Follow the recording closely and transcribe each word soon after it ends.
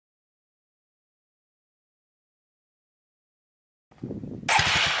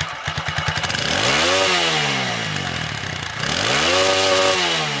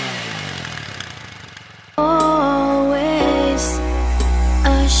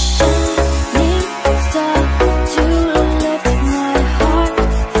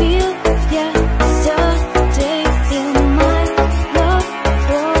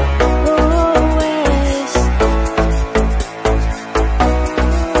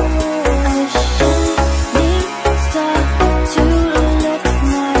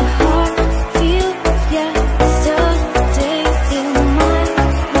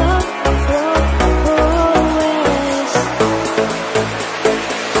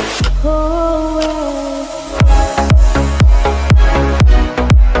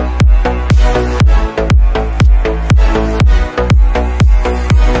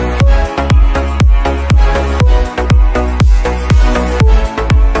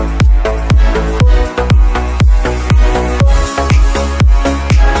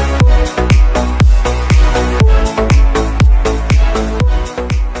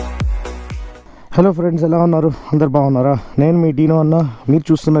Hello friends, ఎలా ఉన్నారు? అందరు బాగున్నారా? నేను మీ డీనో అన్న, మీరు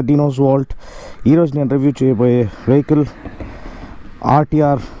చూస్తున్న డీనోస్ వాల్ట్. ఈరోజు నేను రివ్యూ చేయబోయే vehicle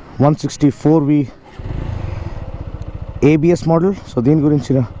RTR 160 ABS model. So దీని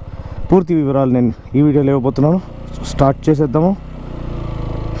గురించిన పూర్తి వివరాలు నేను ఈ వీడియోలో ఇవ్వబోతున్నాను. స్టార్ట్ చేసేద్దాము.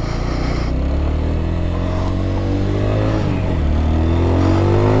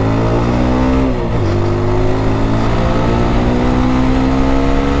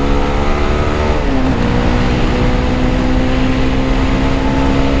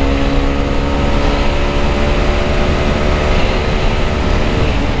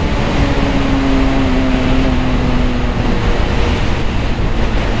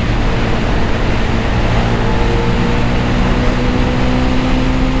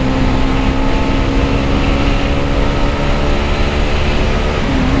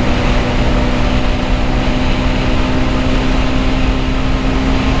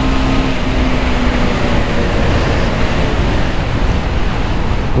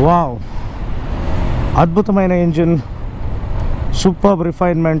 వావ్, అద్భుతమైన engine, superb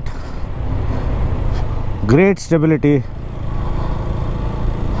refinement, great stability.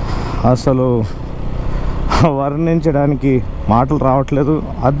 అసలు వర్ణించడానికి మాటలు రావట్లేదు.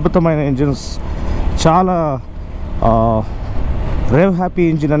 అద్భుతమైన ఇంజిన్స్, చాలా రేవ్ హ్యాపీ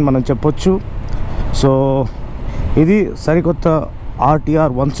ఇంజిన్ అని మనం చెప్పొచ్చు. సో ఇది సరికొత్త RTR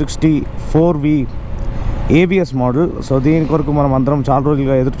 160 ABS మోడల్. సో దీని కొరకు మనం అందరం చాలా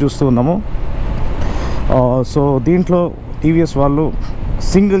రోజులుగా ఎదురు చూస్తూ ఉన్నాము. సో దీంట్లో TVS వాళ్ళు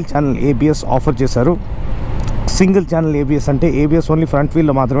సింగిల్ ఛానల్ ABS ఆఫర్ చేశారు. సింగిల్ ఛానల్ ABS అంటే ABS ఓన్లీ ఫ్రంట్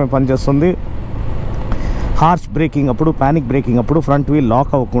వీల్లో మాత్రమే పనిచేస్తుంది. హార్ష్ బ్రేకింగ్ అప్పుడు, ప్యానిక్ బ్రేకింగ్ అప్పుడు ఫ్రంట్ వీల్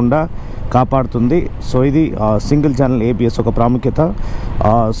లాక్ అవ్వకుండా కాపాడుతుంది. సో ఇది సింగిల్ ఛానల్ ABS ఒక ప్రాముఖ్యత.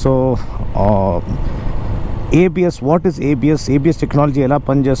 So ABS, what is ABS technology ఎలా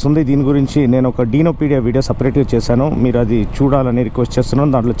పనిచేస్తుంది, దీని గురించి నేను ఒక డీనోపీడియా వీడియో సపరేట్గా చేశాను. మీరు అది చూడాలని రిక్వెస్ట్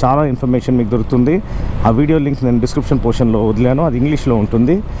చేస్తున్నాను. దాంట్లో చాలా ఇన్ఫర్మేషన్ మీకు దొరుకుతుంది. ఆ వీడియో లింక్ నేను డిస్క్రిప్షన్ పోర్షన్లో వదిలాను, అది ఇంగ్లీష్లో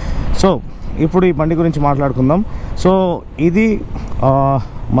ఉంటుంది. సో ఇప్పుడు ఈ బండి గురించి మాట్లాడుకుందాం. సో ఇది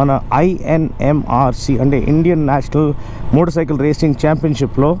మన INMRC అంటే Indian national motor cycle racing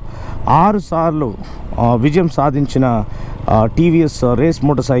ఛాంపియన్షిప్లో 6 సార్లు విజయం సాధించిన TVS రేస్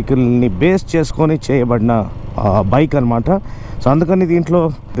మోటార్ సైకిల్ని బేస్ చేసుకొని చేయబడిన బైక్ అనమాట. సో అందుకని దీంట్లో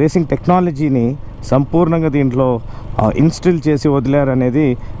రేసింగ్ టెక్నాలజీని సంపూర్ణంగా దీంట్లో ఇన్స్టిల్ చేసి వదిలారనేది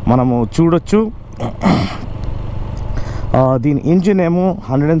మనము చూడొచ్చు. దీని ఇంజిన్ ఏమో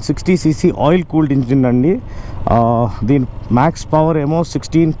 160cc ఆయిల్ కూల్డ్ ఇంజిన్ అండి. దీని మ్యాక్స్ పవర్ ఏమో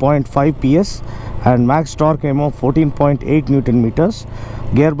 16.5 PS అండ్ మ్యాక్స్ టార్క్ ఏమో 14.8 Nm.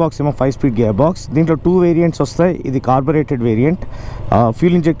 గేర్ బాక్స్ ఏమో 5-speed గేర్ బాక్స్. దీంట్లో 2 వేరియంట్స్ వస్తాయి. ఇది కార్బొరేటెడ్ వేరియంట్,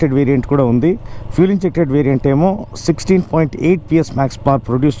 ఫ్యూల్ ఇంజెక్టెడ్ వేరియంట్ కూడా ఉంది. ఫ్యూల్ ఇంజెక్టెడ్ వేరియంట్ ఏమో 16.8 PS మ్యాక్స్ పవర్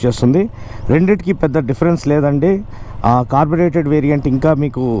ప్రొడ్యూస్ చేస్తుంది. రెండిటికి పెద్ద డిఫరెన్స్ లేదండి. కార్బొరేటెడ్ వేరియంట్ ఇంకా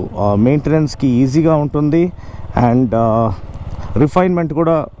మీకు మెయింటెనెన్స్కి ఈజీగా ఉంటుంది అండ్ రిఫైన్మెంట్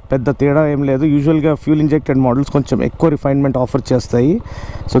కూడా పెద్ద తేడా ఏం లేదు. యూజువల్గా ఫ్యూల్ ఇంజెక్టెడ్ మోడల్స్ కొంచెం ఎక్కువ రిఫైన్మెంట్ ఆఫర్ చేస్తాయి.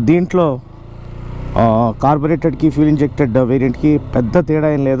 సో దీంట్లో కార్బొరేటెడ్కి ఫ్యూల్ ఇంజెక్టెడ్ వేరియంట్కి పెద్ద తేడా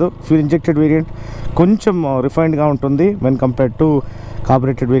ఏం లేదు. ఫ్యూల్ ఇంజెక్టెడ్ వేరియంట్ కొంచెం రిఫైన్డ్గా ఉంటుంది వెన్ కంపేర్డ్ టు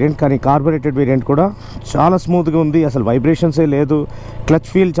కార్బొరేటెడ్ వేరియంట్. కానీ కార్బొరేటెడ్ వేరియంట్ కూడా చాలా స్మూత్గా ఉంది, అసలు వైబ్రేషన్సే లేదు. క్లచ్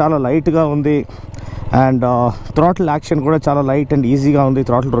ఫీల్ చాలా లైట్గా ఉంది అండ్ థ్రాటిల్ యాక్షన్ కూడా చాలా లైట్ అండ్ ఈజీగా ఉంది,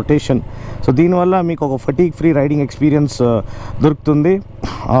 థ్రాటిల్ రొటేషన్. సో దీనివల్ల మీకు ఒక ఫటీగ్ ఫ్రీ రైడింగ్ ఎక్స్పీరియన్స్ దొరుకుతుంది.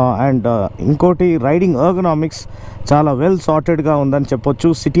 అండ్ ఇంకోటి, రైడింగ్ ఎర్గనామిక్స్ చాలా వెల్ సార్టెడ్గా ఉందని చెప్పొచ్చు.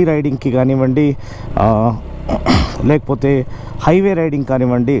 సిటీ రైడింగ్కి కానివ్వండి, లేకపోతే హైవే రైడింగ్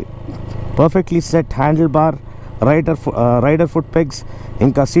కానివ్వండి, perfectly set handle bar, rider foot pegs,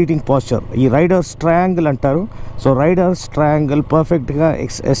 ఇంకా సీటింగ్ పోస్చర్. ఈ రైడర్ ట్రయాంగిల్ అంటారు. సో రైడర్ ట్రయాంగిల్ పర్ఫెక్ట్గా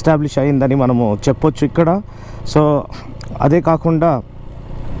ఎస్టాబ్లిష్ అయిందని మనము చెప్పొచ్చు ఇక్కడ. సో అదే కాకుండా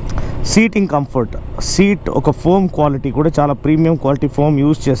సీటింగ్ కంఫర్ట్, సీట్ ఒక ఫోమ్ క్వాలిటీ కూడా చాలా ప్రీమియం క్వాలిటీ ఫోమ్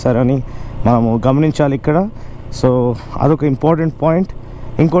యూజ్ చేశారని మనము గమనించాలి ఇక్కడ. సో అదొక ఇంపార్టెంట్ పాయింట్.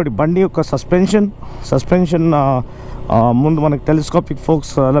 ఇంకోటి, బండి యొక్క సస్పెన్షన్ ముందు మనకు టెలిస్కోపిక్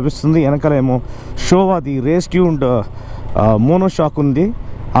ఫోక్స్ లభిస్తుంది. వెనకాలేమో షోవాది రేస్ ట్యూన్డ్ మోనోషాక్ ఉంది.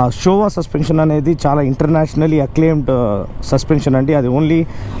 ఆ షోవా సస్పెన్షన్ అనేది చాలా ఇంటర్నేషనలీ అక్లెయిమ్డ్ సస్పెన్షన్ అండి. అది ఓన్లీ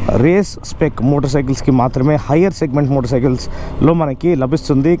రేస్ స్పెక్ మోటార్ సైకిల్స్కి మాత్రమే, హయ్యర్ సెగ్మెంట్ మోటార్ సైకిల్స్లో మనకి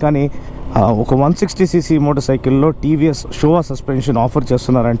లభిస్తుంది. కానీ ఒక 160cc మోటార్ సైకిల్లో TVS షోవా సస్పెన్షన్ ఆఫర్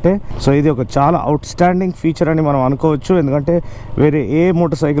చేస్తున్నారంటే సో ఇది ఒక చాలా అవుట్ స్టాండింగ్ ఫీచర్ అని మనం అనుకోవచ్చు. ఎందుకంటే వేరే ఏ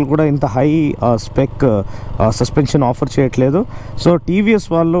మోటార్ సైకిల్ కూడా ఇంత హై స్పెక్ సస్పెన్షన్ ఆఫర్ చేయట్లేదు. సో TVS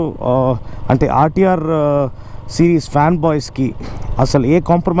వాళ్ళు అంటే RTR సిరీస్ ఫ్యాన్ బాయ్స్కి అసలు ఏ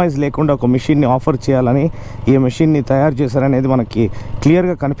కాంప్రమైజ్ లేకుండా ఒక మెషిన్ని ఆఫర్ చేయాలని ఈ మెషిన్ని తయారు చేశారనేది మనకి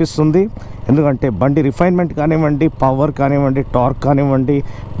క్లియర్గా కనిపిస్తుంది. ఎందుకంటే బండి రిఫైన్మెంట్ కానివ్వండి, పవర్ కానివ్వండి, టార్క్ కానివ్వండి,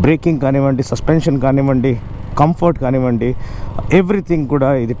 బ్రేకింగ్ కానివ్వండి, సస్పెన్షన్ కానివ్వండి, కంఫర్ట్ కానివ్వండి, ఎవ్రీథింగ్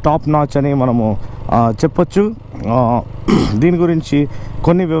కూడా ఇది టాప్ నాచ్ అని మనము చెప్పొచ్చు. దీని గురించి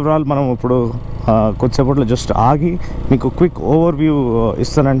కొన్ని వివరాలు మనం ఇప్పుడు కొద్దిసేపట్లో జస్ట్ ఆగి మీకు క్విక్ ఓవర్ వ్యూ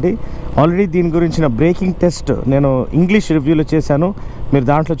ఇస్తానండి. ఆల్రెడీ దీని గురించిన బ్రేకింగ్ టెస్ట్ నేను ఇంగ్లీష్ రివ్యూలో చేశాను, మీరు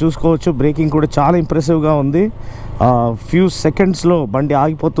దాంట్లో చూసుకోవచ్చు. బ్రేకింగ్ కూడా చాలా ఇంప్రెసివ్గా ఉంది. ఫ్యూ సెకండ్స్లో బండి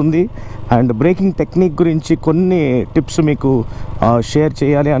ఆగిపోతుంది. అండ్ బ్రేకింగ్ టెక్నిక్ గురించి కొన్ని టిప్స్ మీకు షేర్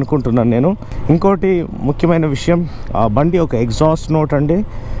చేయాలి అనుకుంటున్నాను నేను. ఇంకోటి ముఖ్యమైన విషయం, బండి ఒక ఎగ్జాస్ట్ నోట్ అండి.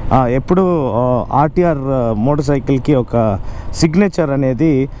 ఎప్పుడు ఆర్టీఆర్ మోటార్ సైకిల్కి ఒక సిగ్నేచర్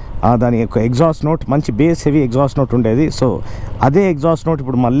అనేది దాని యొక్క ఎగ్జాస్ట్ నోట్ మంచి బేస్ హెవీ ఎగ్జాస్ట్ నోట్ ఉండేది. సో అదే ఎగ్జాస్ట్ నోట్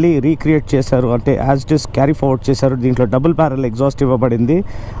ఇప్పుడు మళ్ళీ రీక్రియేట్ చేశారు, అంటే as it is carry forward చేశారు. దీంట్లో డబుల్ బ్యారెల్ ఎగ్జాస్ట్ ఇవ్వబడింది.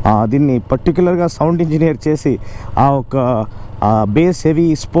 దీన్ని పర్టికులర్గా సౌండ్ ఇంజనీర్ చేసి ఆ ఒక base heavy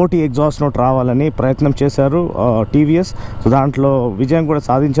sporty exhaust note రావాలని ప్రయత్నం చేశారు టీవీఎస్. సో దాంట్లో విజయం కూడా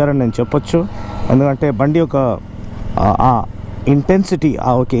సాధించారని నేను చెప్పొచ్చు. ఎందుకంటే బండి ఒక ఇంటెన్సిటీ,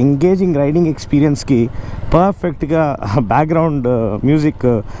 ఆ ఒక ఎంగేజింగ్ రైడింగ్ ఎక్స్పీరియన్స్కి పర్ఫెక్ట్గా బ్యాక్గ్రౌండ్ మ్యూజిక్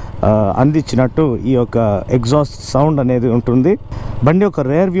అందించినట్టు ఈ యొక్క ఎగ్జాస్ట్ సౌండ్ అనేది ఉంటుంది. బండి ఒక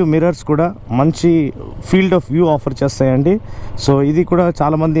రేర్ వ్యూ మిర్రర్స్ కూడా మంచి field of view offer చేస్తాయండి. So ఇది కూడా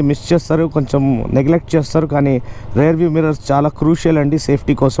చాలామంది మిస్ చేస్తారు, కొంచెం నెగ్లెక్ట్ చేస్తారు. కానీ రేర్ వ్యూ మిర్రర్స్ చాలా క్రూషియల్ అండి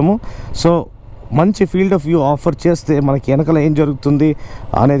సేఫ్టీ కోసము. సో మంచి ఫీల్డ్ ఆఫ్ వ్యూ ఆఫర్ చేస్తే మనకి వెనకాల ఏం జరుగుతుంది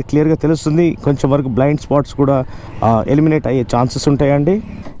అనేది క్లియర్గా తెలుస్తుంది. కొంచెం వరకు బ్లైండ్ స్పాట్స్ కూడా ఎలిమినేట్ అయ్యే ఛాన్సెస్ ఉంటాయండి.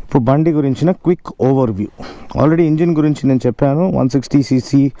 ఇప్పుడు బండి గురించిన quick over view. Already engine గురించి నేను చెప్పాను,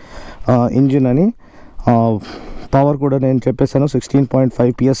 160cc ఇంజిన్ అని. పవర్ కూడా నేను చెప్పేశాను,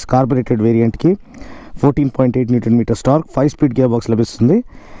 16.5 PS కార్బొరేటెడ్ వేరియంట్కి 14.8 Nm torque, 5-స్పీడ్ gear box లభిస్తుంది.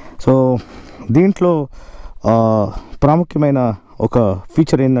 సో దీంట్లో ప్రాముఖ్యమైన ఒక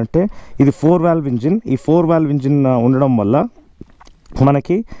ఫీచర్ ఏంటంటే ఇది 4-valve ఇంజిన్. ఈ 4-valve ఇంజిన్ ఉండడం వల్ల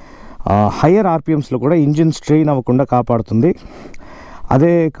మనకి హయ్యర్ ఆర్పిఎమ్స్లో కూడా ఇంజిన్ స్ట్రెయిన్ అవ్వకుండా కాపాడుతుంది.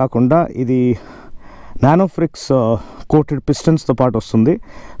 అదే కాకుండా ఇది నానోఫ్రిక్స్ కోటెడ్ పిస్టన్స్తో పాటు వస్తుంది.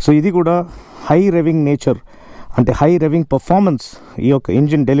 సో ఇది కూడా హై రెవింగ్ నేచర్, అంటే హై రెవింగ్ పర్ఫార్మెన్స్ ఈ యొక్క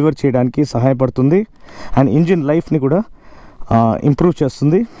ఇంజిన్ డెలివర్ చేయడానికి సహాయపడుతుంది. అండ్ ఇంజిన్ లైఫ్ని కూడా ఇంప్రూవ్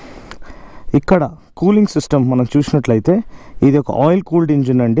చేస్తుంది. ఇక్కడ కూలింగ్ సిస్టమ్ మనం చూసినట్లయితే ఇది ఒక ఆయిల్ కూల్డ్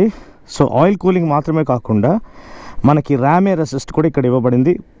ఇంజిన్ అండి. సో ఆయిల్ కూలింగ్ మాత్రమే కాకుండా మనకి ర్యామ్ ఎయిర్ అసిస్ట్ కూడా ఇక్కడ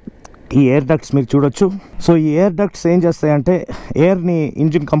ఇవ్వబడింది. ఈ ఎయిర్ డక్ట్స్ మీరు చూడొచ్చు. సో ఈ ఎయిర్ డక్ట్స్ ఏం చేస్తాయంటే ఎయిర్ని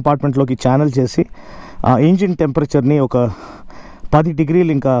ఇంజిన్ కంపార్ట్మెంట్లోకి ఛానల్ చేసి ఇంజిన్ టెంపరేచర్ని ఒక 10 degrees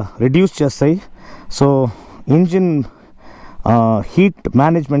ఇంకా రెడ్యూస్ చేస్తాయి. సో ఇంజిన్ హీట్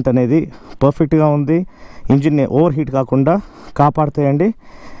మేనేజ్మెంట్ అనేది పర్ఫెక్ట్గా ఉంది. ఇంజిన్ని ఓవర్ హీట్ కాకుండా కాపాడుతాయండి.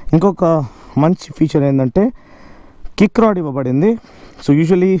 ఇంకొక మంచి ఫీచర్ ఏంటంటే కిక్ రాడ్ ఇవ్వబడింది. So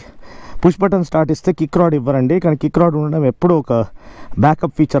usually push button start ఇస్తే కిక్ రాడ్ ఇవ్వరండి, కానీ కిక్ రాడ్ ఉండడం ఎప్పుడూ ఒక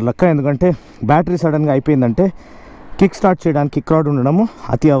బ్యాకప్ ఫీచర్ లెక్క. ఎందుకంటే బ్యాటరీ సడన్గా అయిపోయిందంటే కిక్ స్టార్ట్ చేయడానికి కిక్ రాడ్ ఉండడము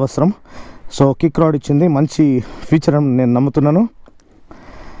అతి అవసరం. సో కిక్ రాడ్ ఇచ్చింది మంచి ఫీచర్ అని నేను నమ్ముతున్నాను.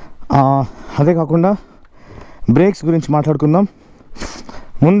 అదే కాకుండా బ్రేక్స్ గురించి మాట్లాడుకుందాం.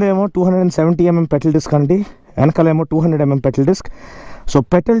 ముందేమో 270 mm పెటల్ డిస్క్ అండి, వెనకాలేమో 200 mm petal disc. So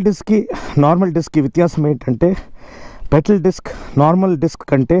petal డిస్క్కి normal డిస్క్కి వ్యత్యాసం ఏంటంటే పెటల్ డిస్క్ నార్మల్ డిస్క్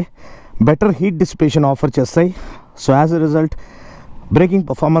కంటే బెటర్ హీట్ డిసిపేషన్ ఆఫర్ చేస్తాయి. So as a result breaking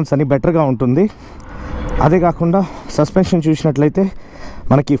performance అని బెటర్గా ఉంటుంది. అదే కాకుండా సస్పెన్షన్ చూసినట్లయితే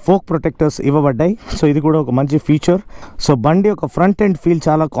మనకి ఫోక్ ప్రొటెక్టర్స్ ఇవ్వబడ్డాయి. సో ఇది కూడా ఒక మంచి ఫీచర్. సో బండి ఒక ఫ్రంట్ ఎండ్ ఫీల్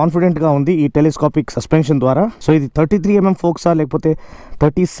చాలా కాన్ఫిడెంట్గా ఉంది ఈ టెలిస్కోపిక్ సస్పెన్షన్ ద్వారా. సో ఇది 33 mm ఫోక్సా లేకపోతే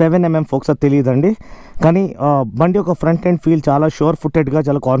 37 mm ఫోక్సా తెలియదండి, కానీ బండి ఒక ఫ్రంట్ ఎండ్ ఫీల్ చాలా షూర్ ఫుటెడ్గా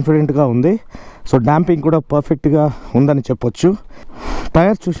చాలా కాన్ఫిడెంట్గా ఉంది. సో డాంపింగ్ కూడా పర్ఫెక్ట్గా ఉందని చెప్పొచ్చు.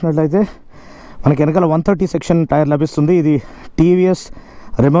 టైర్స్ చూసినట్లయితే మనకి వెనకాల 130 సెక్షన్ టైర్ లభిస్తుంది. ఇది టీవీఎస్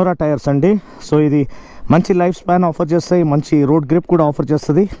రెమోరా టైర్స్ అండి. సో ఇది మంచి లైఫ్ స్పాన్ ఆఫర్ చేస్తాయి, మంచి రోడ్ గ్రిప్ కూడా ఆఫర్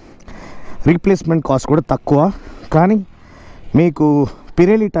చేస్తుంది. రీప్లేస్మెంట్ కాస్ట్ కూడా తక్కువ. కానీ మీకు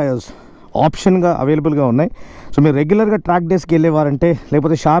పిరేలి టైర్స్ ఆప్షన్గా అవైలబుల్గా ఉన్నాయి. సో మీరు రెగ్యులర్గా ట్రాక్ డేస్కి వెళ్ళేవారంటే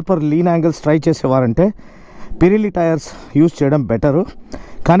లేకపోతే షార్పర్ లీన్ యాంగిల్స్ ట్రై చేసేవారంటే పిరేలి టైర్స్ యూజ్ చేయడం బెటరు.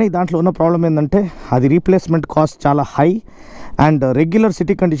 కానీ దాంట్లో ఉన్న ప్రాబ్లం ఏంటంటే అది రీప్లేస్మెంట్ కాస్ట్ చాలా హై అండ్ రెగ్యులర్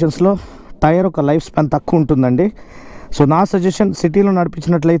సిటీ కండిషన్స్లో టైర్ ఒక లైఫ్ స్పాన్ తక్కువ ఉంటుందండి. సో నా సజెషన్ సిటీలో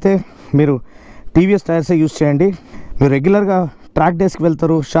నడిపించినట్లయితే మీరు టీవీఎస్ టైర్సే యూజ్ చేయండి. మీరు రెగ్యులర్గా ట్రాక్ డేస్కి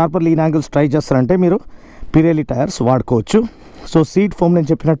వెళ్తారు, షార్పర్ లీన్ యాంగిల్స్ ట్రై చేస్తారంటే మీరు పిరేలి టైర్స్ వాడుకోవచ్చు. సో సీట్ ఫోమ్ నేను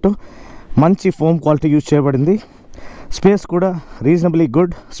చెప్పినట్టు మంచి ఫోమ్ క్వాలిటీ యూజ్ చేయబడింది. స్పేస్ కూడా రీజనబుల్లీ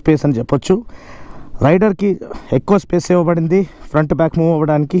గుడ్ స్పేస్ అని చెప్పొచ్చు. రైడర్కి ఎక్కువ స్పేస్ ఇవ్వబడింది ఫ్రంట్ బ్యాక్ మూవ్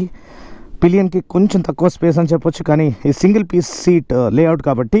అవ్వడానికి. పిలియన్కి కొంచెం తక్కువ స్పేస్ అని చెప్పొచ్చు, కానీ ఈ సింగిల్ పీస్ సీట్ లేఅవుట్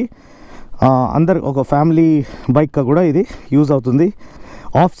కాబట్టి అందరు ఒక ఫ్యామిలీ బైక్గా కూడా ఇది యూజ్ అవుతుంది.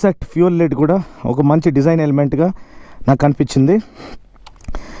 ఆఫ్సెట్ ఫ్యూయల్ లిడ్ కూడా ఒక మంచి డిజైన్ ఎలిమెంట్గా నాకు అనిపించింది.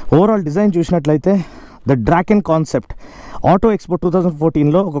 ఓవరాల్ డిజైన్ చూసినట్లయితే ద డ్రాకెన్ కాన్సెప్ట్ ఆటో ఎక్స్పో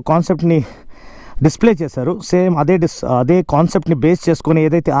 2014లో ఒక కాన్సెప్ట్ని డిస్ప్లే చేశారు. సేమ్ అదే కాన్సెప్ట్ని బేస్ చేసుకొని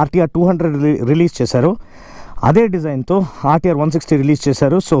ఏదైతే RTR 200 రిలీజ్ చేశారో అదే డిజైన్తో RTR 160 రిలీజ్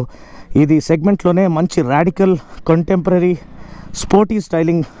చేశారు. సో ఇది సెగ్మెంట్లోనే మంచి radical contemporary sporty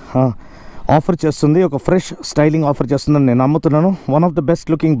styling offer చేస్తుంది, ఒక ఫ్రెష్ స్టైలింగ్ ఆఫర్ చేస్తుందని నేను నమ్ముతున్నాను. One of the best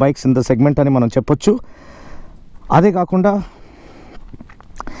looking bikes in the segment అని మనం చెప్పొచ్చు. అదే కాకుండా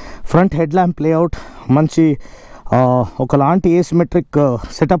ఫ్రంట్ హెడ్ ల్యాంప్ లేఅవుట్ మంచి ఒకలాంటి ఏసిమెట్రిక్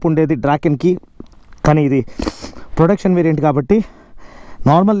సెటప్ ఉండేది డ్రాకెన్కి, కానీ ఇది ప్రొడక్షన్ వేరియంట్ కాబట్టి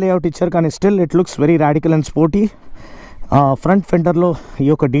నార్మల్ లేఅవుట్ ఇచ్చారు, కానీ still it looks very radical and sporty. Front ఫెండర్లో ఈ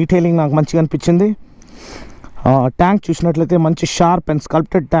యొక్క డీటెయిలింగ్ నాకు మంచిగా అనిపించింది. ట్యాంక్ చూసినట్లయితే మంచి షార్ప్ అండ్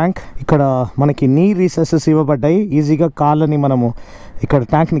స్కల్ప్టెడ్ ట్యాంక్. ఇక్కడ మనకి నీ రీసెసెస్ ఇవ్వబడ్డాయి, ఈజీగా కాళ్ళని మనము ఇక్కడ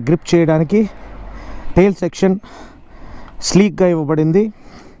ట్యాంక్ని గ్రిప్ చేయడానికి. టైల్ సెక్షన్ స్లీక్గా ఇవ్వబడింది.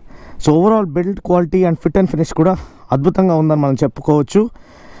 So overall build quality and fit and finish కూడా అద్భుతంగా ఉందని మనం చెప్పుకోవచ్చు.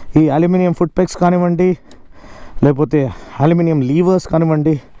 ఈ అల్యూమినియం ఫుట్ పెగ్స్ కానివ్వండి, లేకపోతే అల్యూమినియం లీవర్స్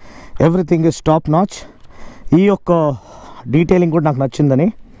కానివ్వండి, ఎవ్రీథింగ్ ఇస్ టాప్ నాచ్. ఈ యొక్క డీటెయిలింగ్ కూడా నాకు నచ్చిందని.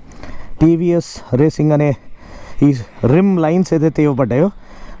 TVS రేసింగ్ అనే ఈ రిమ్ లైన్స్ ఏదైతే ఇవ్వబడ్డాయో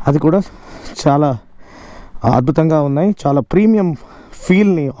అది కూడా చాలా అద్భుతంగా ఉన్నాయి, చాలా premium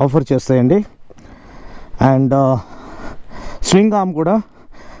ఫీల్ని offer చేస్తాయండి. And swing arm కూడా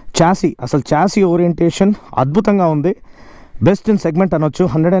చాసీ ఓరియంటేషన్ అద్భుతంగా ఉంది, బెస్ట్ ఇన్ సెగ్మెంట్ అనొచ్చు.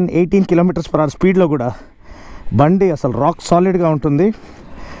 118 km/h స్పీడ్లో కూడా బండి అసలు రాక్ సాలిడ్గా ఉంటుంది.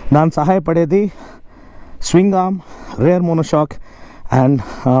 దానికి సహాయపడేది swing arm, rare monoshock and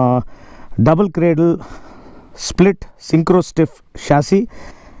double cradle split synchro stiff షాసీ.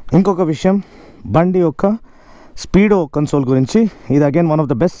 ఇంకొక విషయం, బండి యొక్క స్పీడో కన్సోల్ గురించి, ఇది again one of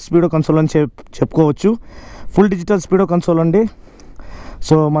the best speedo console అని చెప్పుకోవచ్చు. ఫుల్ డిజిటల్ స్పీడో కన్సోల్ అండి.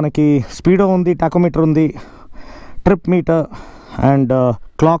 సో మనకి స్పీడో ఉంది, టాకోమీటర్ ఉంది, ట్రిప్ మీటర్ అండ్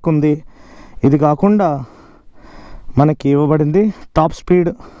క్లాక్ ఉంది. ఇది కాకుండా మనకి ఇవ్వబడింది టాప్ స్పీడ్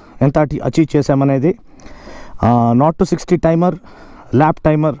ఎంత achieve చేసామనేది, 0-60 timer, lap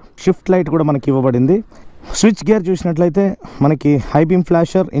timer, shift light కూడా మనకి ఇవ్వబడింది. స్విచ్ గేర్ చూసినట్లయితే మనకి high beam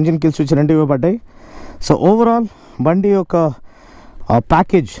flasher, engine kill switch రెండు ఇవ్వబడ్డాయి. సో ఓవరాల్ బండి యొక్క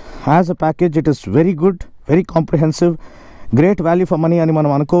package, as a package it is very good, very comprehensive, great value for money అని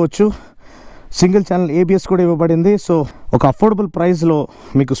మనం అనుకోవచ్చు. సింగిల్ ఛానల్ ABS కూడా ఇవ్వబడింది. సో ఒక అఫోర్డబుల్ ప్రైస్లో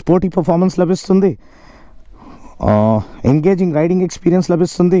మీకు స్పోర్టీ పర్ఫార్మెన్స్ లభిస్తుంది, ఎంగేజింగ్ రైడింగ్ ఎక్స్పీరియన్స్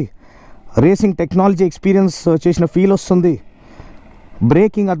లభిస్తుంది, రేసింగ్ టెక్నాలజీ ఎక్స్పీరియన్స్ చేసిన ఫీల్ వస్తుంది.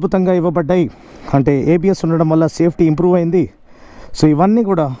 బ్రేకింగ్ అద్భుతంగా ఇవ్వబడ్డాయి, అంటే ABS ఉండడం వల్ల సేఫ్టీ ఇంప్రూవ్ అయింది. సో ఇవన్నీ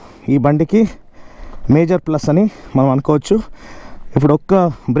కూడా ఈ బండికి మేజర్ ప్లస్ అని మనం అనుకోవచ్చు. ఇప్పుడు ఒక్క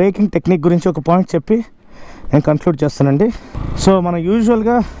బ్రేకింగ్ టెక్నిక్ గురించి ఒక పాయింట్ చెప్పి నేను కన్క్లూడ్ చేస్తానండి. సో మనం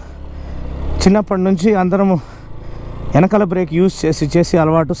యూజువల్గా చిన్నప్పటి నుంచి అందరము వెనకాల బ్రేక్ యూజ్ చేసి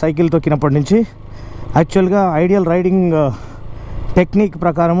అలవాటు, సైకిల్ తొక్కినప్పటి నుంచి. యాక్చువల్గా ఐడియల్ రైడింగ్ టెక్నిక్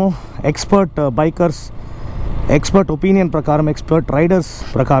ప్రకారము ఎక్స్పర్ట్ ఒపీనియన్ ప్రకారం, ఎక్స్పర్ట్ రైడర్స్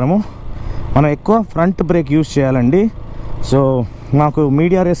ప్రకారము మనం ఎక్కువ ఫ్రంట్ బ్రేక్ యూజ్ చేయాలండి. సో మాకు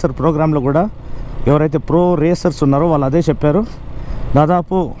మీడియా రేసర్ ప్రోగ్రాంలో కూడా ఎవరైతే ప్రో రేసర్స్ ఉన్నారో వాళ్ళు అదే చెప్పారు.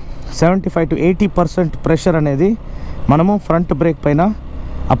 దాదాపు 75-80% ప్రెషర్ అనేది మనము ఫ్రంట్ బ్రేక్ పైన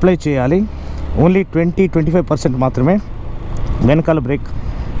అప్లై చేయాలి. ఓన్లీ 20-25% మాత్రమే వెనకాల బ్రేక్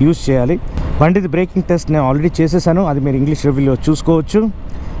యూజ్ చేయాలి. బండిది బ్రేకింగ్ టెస్ట్ నేను ఆల్రెడీ చేసేసాను, అది మీరు ఇంగ్లీష్ రివ్యూలో చూసుకోవచ్చు.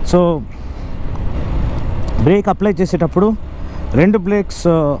 సో బ్రేక్ అప్లై చేసేటప్పుడు 2 breaks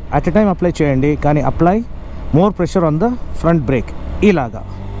at a time apply చేయండి, కానీ apply more pressure on the front brake ఇలాగా.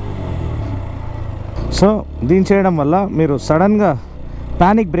 సో దీన్ని చేయడం వల్ల మీరు సడన్గా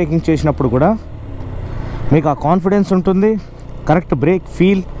ప్యానిక్ బ్రేకింగ్ చేసినప్పుడు కూడా మీకు ఆ కాన్ఫిడెన్స్ ఉంటుంది, కరెక్ట్ బ్రేక్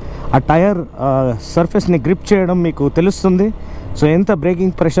ఫీల్, ఆ టైర్ సర్ఫేస్ని గ్రిప్ చేయడం మీకు తెలుస్తుంది. సో ఎంత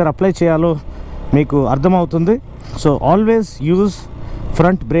బ్రేకింగ్ ప్రెషర్ అప్లై చేయాలో మీకు అర్థమవుతుంది. So always use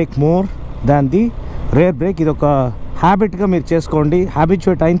front brake more than the rare break. ఇది ఒక హ్యాబిట్గా మీరు చేసుకోండి.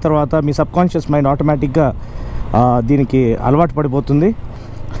 హ్యాబిచుయేట్ అయిన తర్వాత మీ సబ్కాన్షియస్ మైండ్ ఆటోమేటిక్గా దీనికి అలవాటు పడిపోతుంది.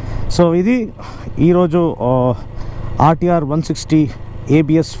 సో ఇది ఈరోజు RTR 160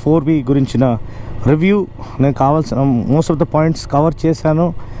 ABS 4V గురించిన రివ్యూ. నేను కావాల్సిన most of the points cover చేశాను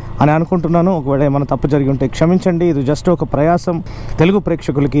అని అనుకుంటున్నాను. ఒకవేళ ఏమైనా తప్పు జరిగి ఉంటే క్షమించండి. ఇది జస్ట్ ఒక ప్రయాసం తెలుగు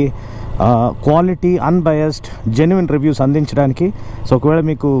ప్రేక్షకులకి క్వాలిటీ అన్బయస్డ్ జెన్యున్ రివ్యూస్ అందించడానికి. సో ఒకవేళ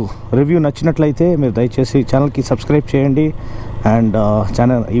మీకు రివ్యూ నచ్చినట్లయితే మీరు దయచేసి ఛానల్కి సబ్స్క్రైబ్ చేయండి అండ్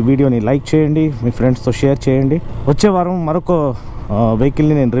ఈ వీడియోని లైక్ చేయండి, మీ ఫ్రెండ్స్తో షేర్ చేయండి. వచ్చే వారం మరొక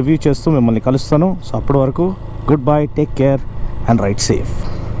వెహికల్ని నేను రివ్యూ చేస్తూ మిమ్మల్ని కలుస్తాను. సో అప్పటి వరకు good bye, take care and ride safe.